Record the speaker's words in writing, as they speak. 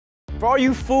For all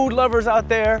you food lovers out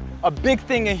there, a big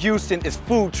thing in Houston is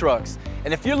food trucks.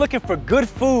 And if you're looking for good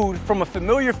food from a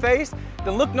familiar face,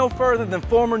 then look no further than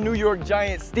former New York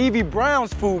Giant Stevie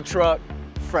Brown's food truck,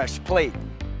 Phresh Plate.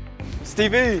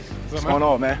 Stevie, what's going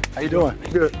on, man? How you doing?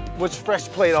 Good. What's Phresh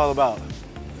Plate all about?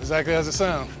 Exactly as it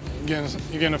sounds. You're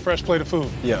getting a fresh plate of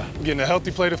food. Yeah. You're getting a healthy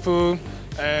plate of food,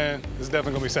 and it's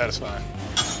definitely gonna be satisfying.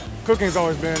 Cooking's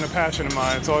always been a passion of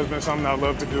mine. It's always been something I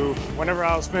love to do. Whenever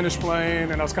I was finished playing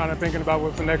and I was kind of thinking about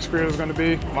what the next career was gonna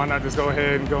be, why not just go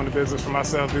ahead and go into business for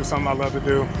myself, do something I love to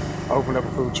do, open up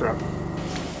a food truck.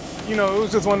 You know, it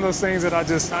was just one of those things that I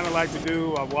just kind of like to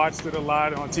do. I watched it a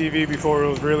lot on TV before it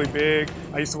was really big.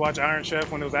 I used to watch Iron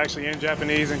Chef when it was actually in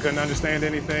Japanese and couldn't understand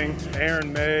anything.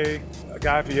 Aaron May,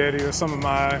 Guy Fieri are some of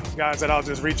my guys that I'll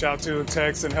just reach out to and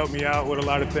text and help me out with a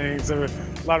lot of things. They're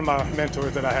a lot of my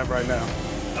mentors that I have right now.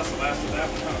 That's the last of that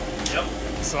one, huh?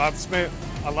 Yep. So I've spent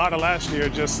a lot of last year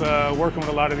just working with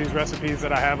a lot of these recipes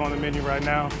that I have on the menu right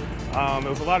now. There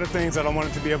was a lot of things that I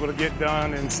wanted to be able to get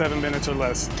done in 7 minutes or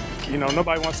less. You know,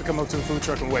 nobody wants to come up to a food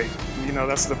truck and wait. You know,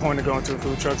 that's the point of going to a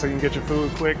food truck, so you can get your food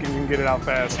quick and you can get it out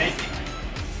fast.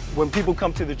 When people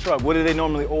come to the truck, what do they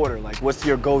normally order? Like, what's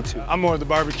your go-to? I'm more of the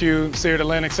barbecue seared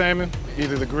Atlantic salmon,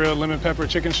 either the grilled lemon pepper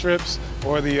chicken strips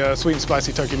or the sweet and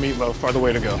spicy turkey meatloaf are the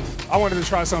way to go. I wanted to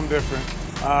try something different.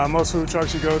 Most food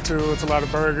trucks you go to, it's a lot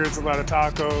of burgers, a lot of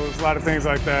tacos, a lot of things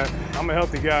like that. I'm a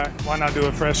healthy guy. Why not do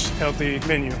a fresh, healthy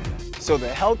menu? So the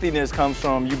healthiness comes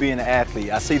from you being an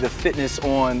athlete. I see the fitness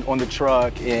on the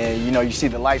truck, and you know, you see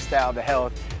the lifestyle, the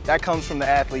health. That comes from the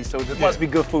athlete, so there must be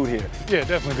good food here. Yeah,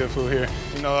 definitely good food here.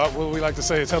 You know, what we like to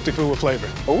say is healthy food with flavor.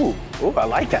 Ooh, I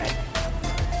like that.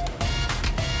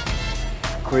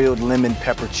 Grilled lemon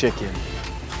pepper chicken.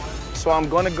 So I'm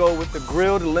gonna go with the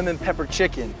grilled lemon pepper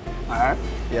chicken. All right.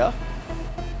 Yeah.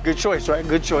 Good choice, right?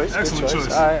 Good choice. Excellent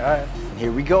choice. All right.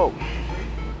 Here we go.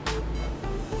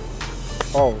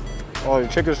 Oh, the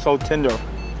chicken's so tender.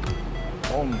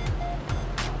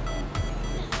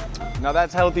 Now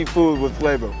that's healthy food with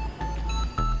flavor.